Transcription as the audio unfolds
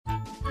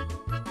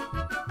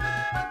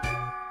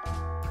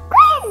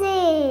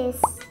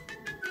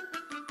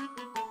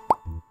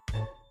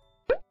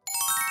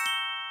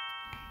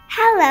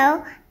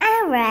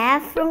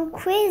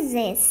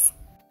Kuizzes.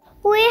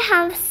 We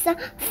have some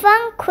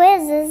fun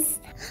quizzes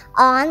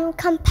on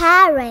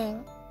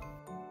comparing.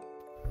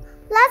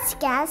 Let's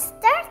get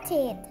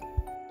started.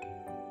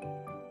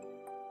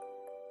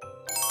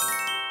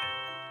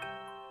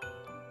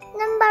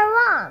 Number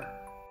 1.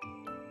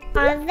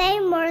 Are they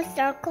more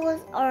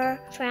circles or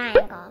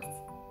triangles?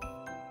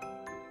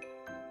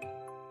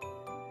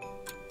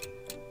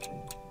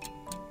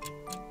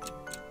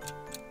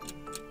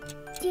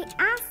 The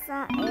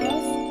answer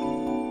is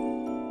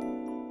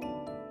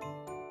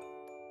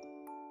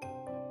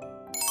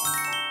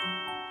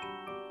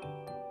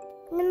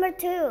number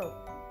 2.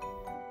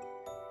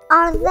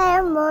 Are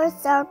there more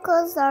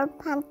circles or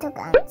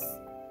pentagons?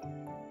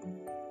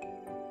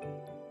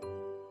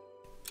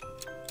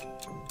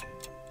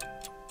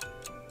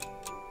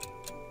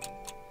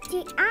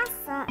 The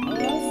answer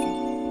is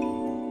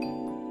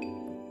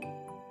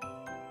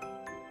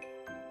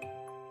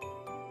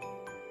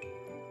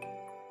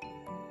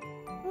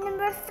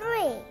number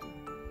 3.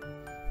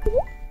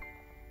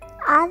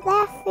 Are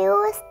there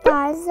fewer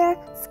stars or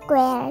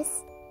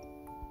squares?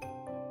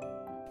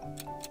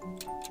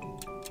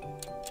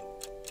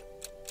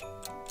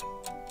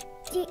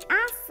 The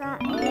answer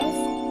is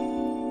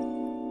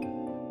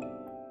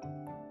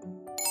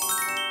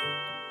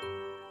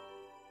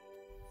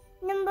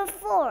number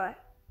 4.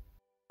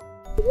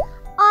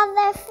 Are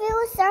there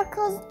fewer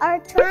circles or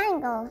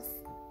triangles?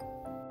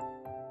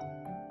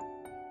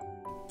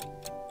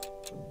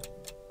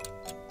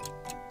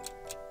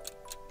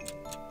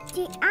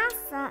 The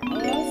answer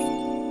is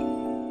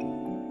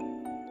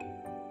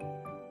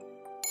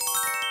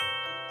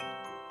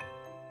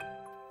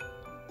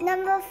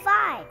number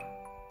 5.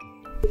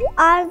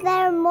 Are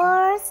there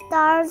more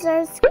stars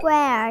or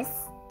squares?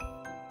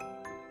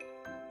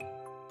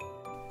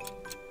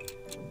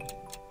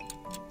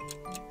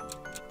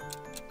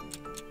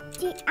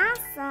 The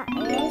answer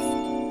is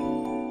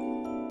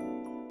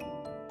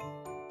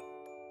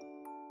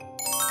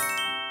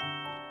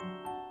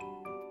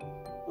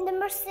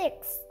number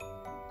 6.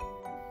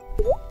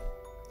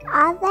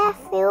 Are there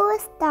fewer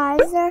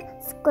stars or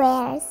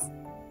squares?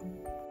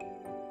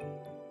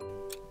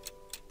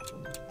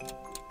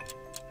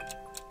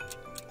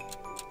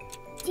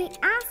 The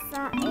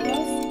answer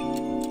is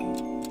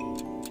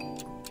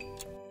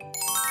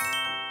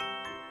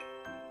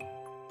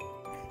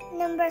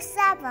number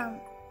 7.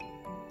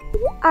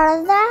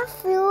 Are there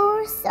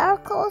fewer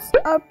circles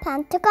or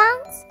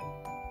pentagons?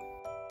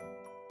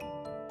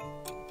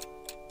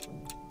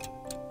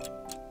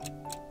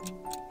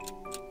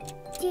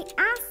 The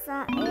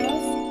answer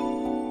is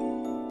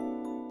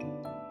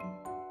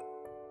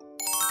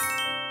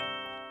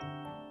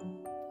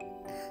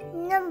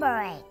number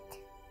 8.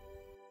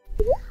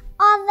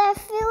 Are there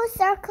fewer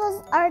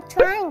circles or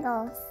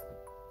triangles?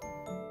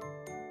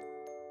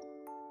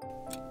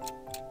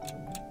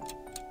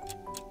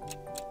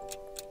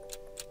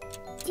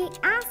 The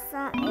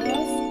answer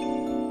is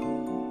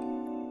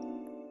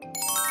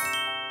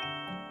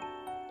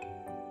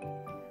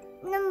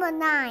number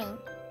 9.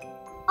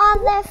 Are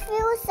there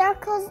fewer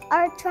circles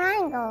or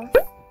triangles?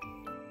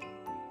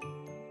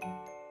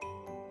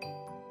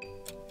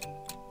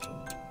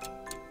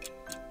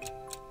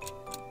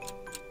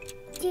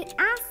 The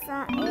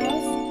answer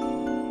is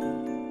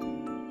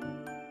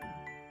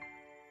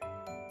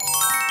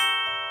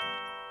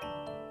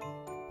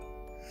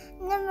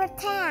number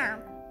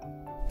 10.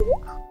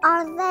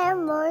 Are there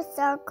more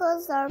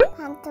circles or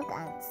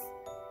pentagons?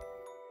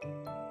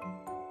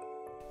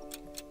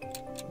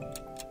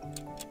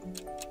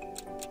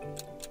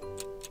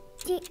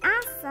 The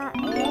answer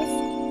is